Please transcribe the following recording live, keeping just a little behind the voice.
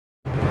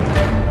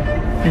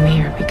I'm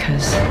here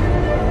because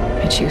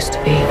I choose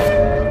to be.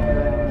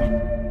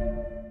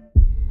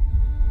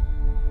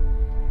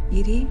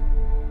 Edie,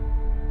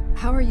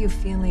 how are you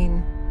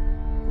feeling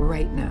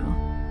right now?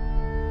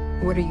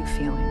 What are you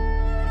feeling?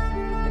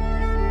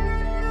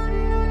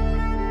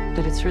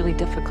 That it's really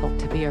difficult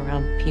to be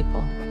around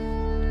people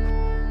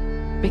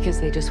because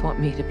they just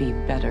want me to be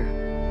better.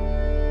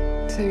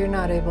 So you're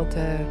not able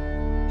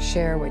to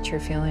share what you're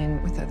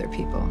feeling with other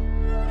people?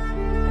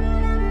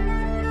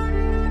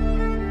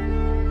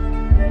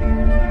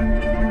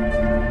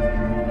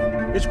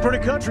 It's pretty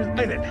country,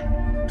 ain't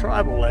it?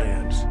 Tribal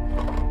lands.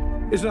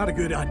 It's not a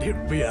good idea to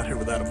be out here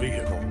without a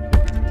vehicle.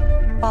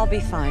 I'll be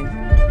fine.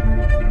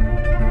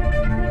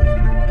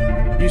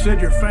 You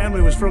said your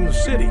family was from the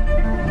city.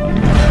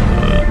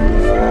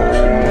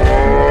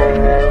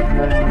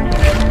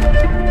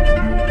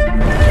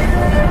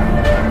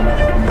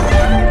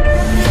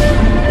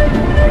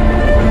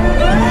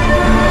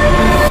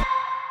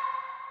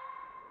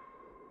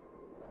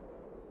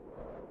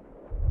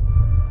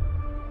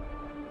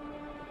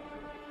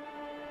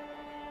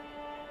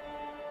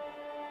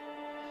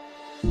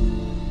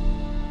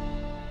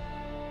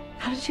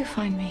 How did you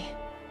find me?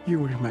 You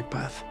were in my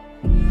path.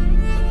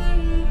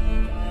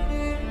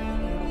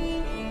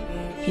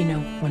 You know,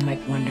 one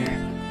might wonder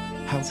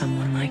how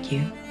someone like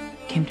you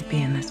came to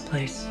be in this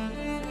place.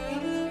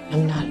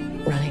 I'm not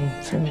running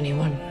from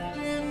anyone.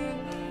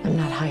 I'm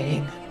not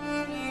hiding.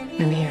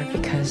 I'm here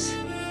because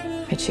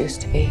I choose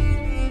to be.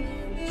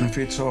 If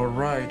it's all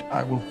right,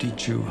 I will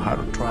teach you how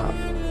to trap.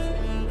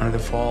 And in the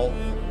fall,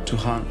 to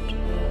hunt.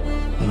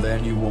 And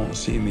then you won't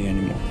see me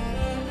anymore.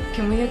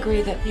 Can we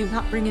agree that you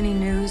not bring any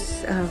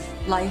news of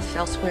life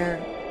elsewhere?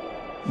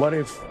 What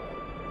if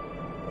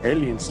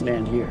aliens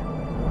land here?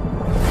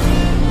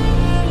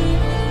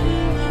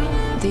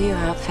 Do you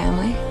have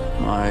family?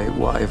 My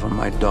wife and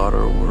my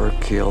daughter were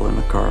killed in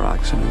a car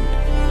accident.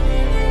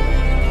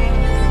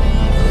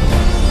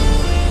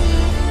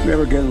 You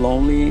ever get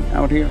lonely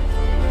out here?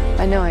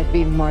 I know I'd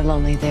be more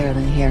lonely there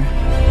than here.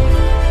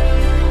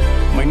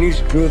 My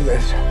niece drew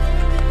this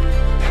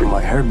from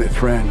my hermit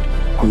friend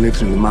who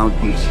lives in the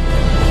mountains.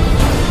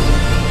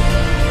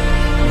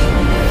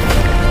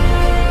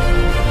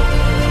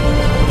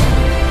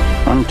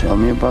 Tell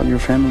me about your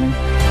family.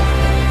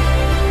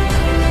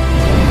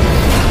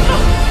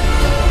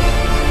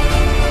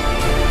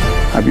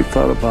 Have you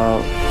thought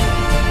about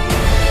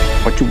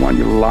what you want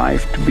your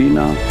life to be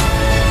now?